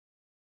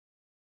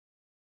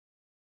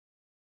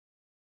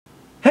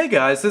Hey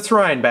guys, it's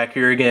Ryan back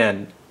here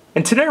again,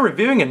 and today we're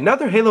reviewing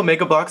another Halo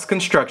Mega Bloks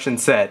construction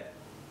set.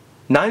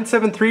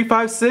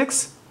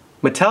 97356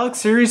 Metallic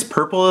Series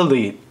Purple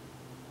Elite.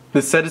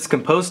 This set is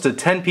composed of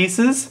 10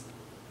 pieces,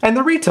 and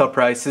the retail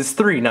price is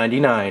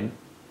 $3.99.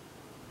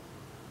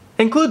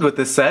 Included with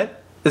this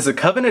set is a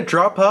Covenant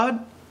drop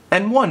pod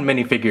and one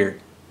minifigure.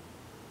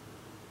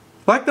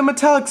 Like the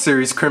Metallic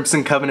Series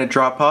Crimson Covenant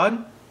drop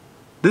pod,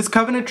 this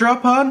Covenant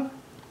drop pod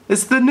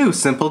is the new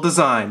simple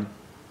design.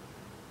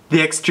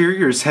 The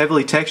exterior is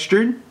heavily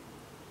textured,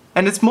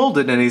 and it's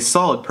molded in a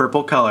solid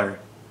purple color.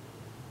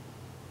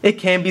 It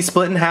can be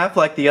split in half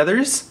like the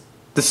others,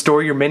 to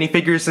store your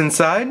minifigures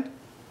inside,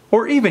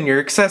 or even your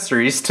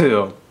accessories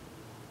too.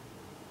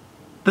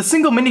 The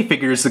single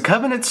minifigure is the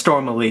Covenant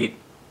Storm Elite.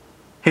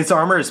 His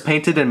armor is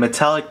painted in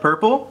metallic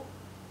purple,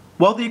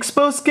 while the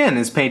exposed skin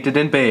is painted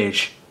in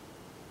beige.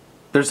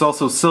 There's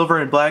also silver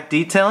and black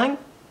detailing,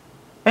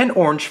 and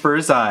orange for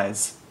his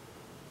eyes.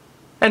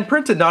 And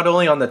printed not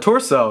only on the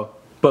torso,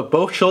 but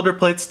both shoulder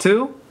plates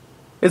too,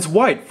 is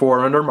white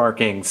Forerunner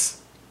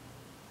markings.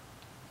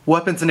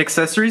 Weapons and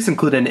accessories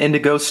include an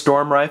indigo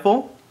storm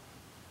rifle,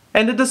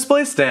 and a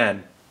display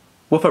stand,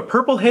 with a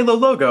purple Halo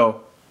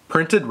logo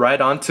printed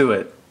right onto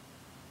it.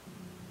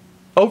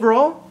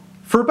 Overall,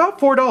 for about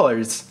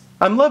 $4,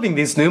 I'm loving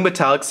these new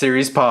Metallic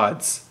Series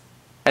pods.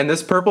 And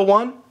this purple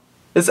one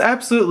is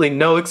absolutely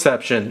no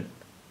exception.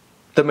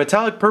 The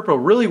metallic purple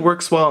really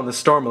works well on the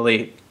Storm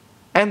Elite,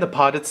 and the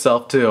pod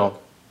itself too.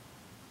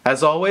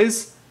 As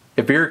always,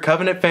 if you're a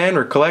Covenant fan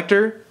or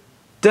collector,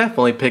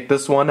 definitely pick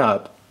this one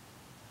up.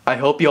 I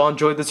hope you all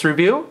enjoyed this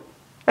review,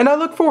 and I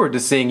look forward to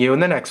seeing you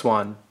in the next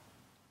one.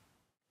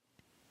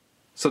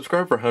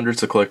 Subscribe for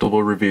hundreds of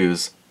collectible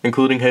reviews,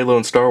 including Halo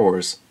and Star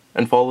Wars,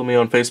 and follow me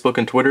on Facebook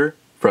and Twitter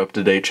for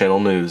up-to-date channel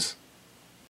news.